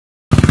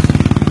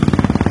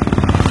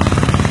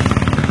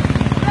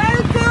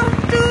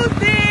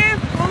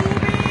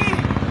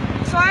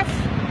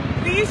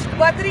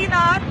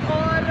Badrinath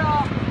or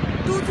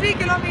 2-3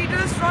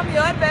 kilometers from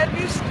here where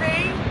we're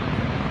staying.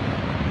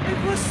 It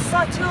was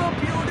such a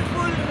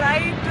beautiful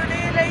ride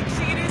today, like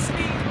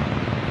seriously.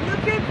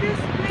 Look at this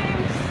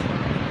place.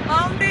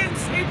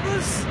 Mountains. It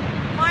was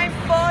my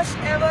first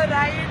ever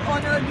ride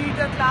on a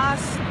leader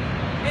class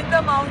in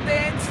the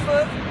mountains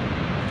for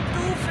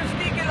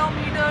 250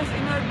 kilometers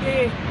in a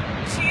day.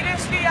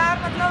 Seriously, yaar,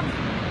 matlab,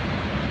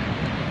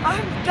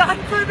 I'm done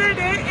for the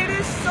day. It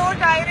is so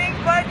tiring,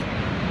 but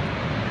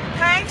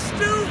thanks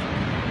to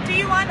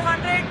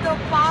T100, the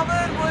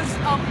power was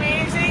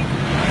amazing.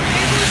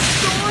 It was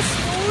so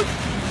smooth.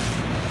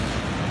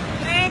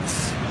 Brakes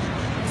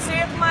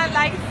saved my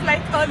life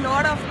like a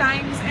lot of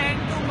times, and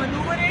to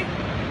maneuver it,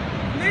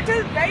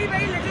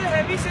 very little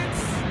heavy since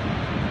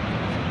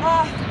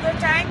the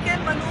tank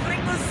and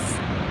maneuvering was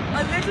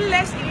a little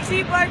less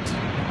easy, but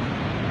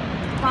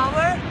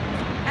power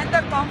and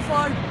the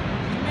comfort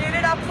made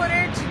it up for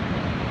it.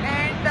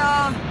 And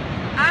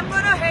I'm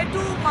gonna head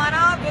to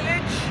Mana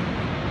village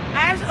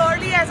as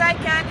early as I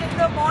can in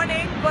the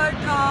morning, but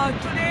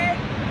today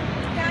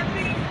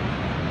camping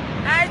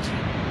at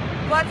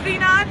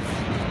Badrinath,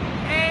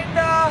 and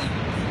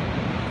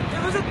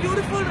it was a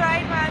beautiful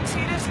ride, man.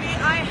 Seriously,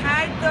 I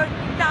had the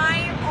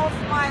time of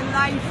my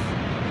life.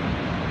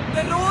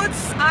 The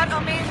roads are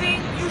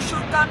amazing. You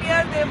should come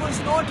here. There was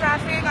no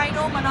traffic. I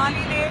know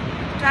Manali Leh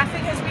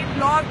traffic has been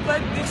blocked,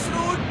 but this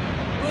route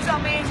was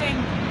amazing.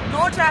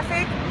 No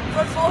traffic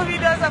for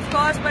 4-wheelers, of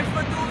course, but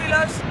for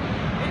 2-wheelers,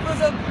 it was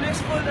a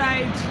blissful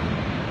ride.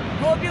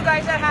 Hope you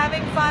guys are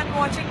having fun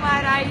watching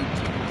my ride.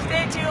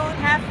 Stay tuned,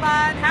 have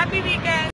fun, happy weekend.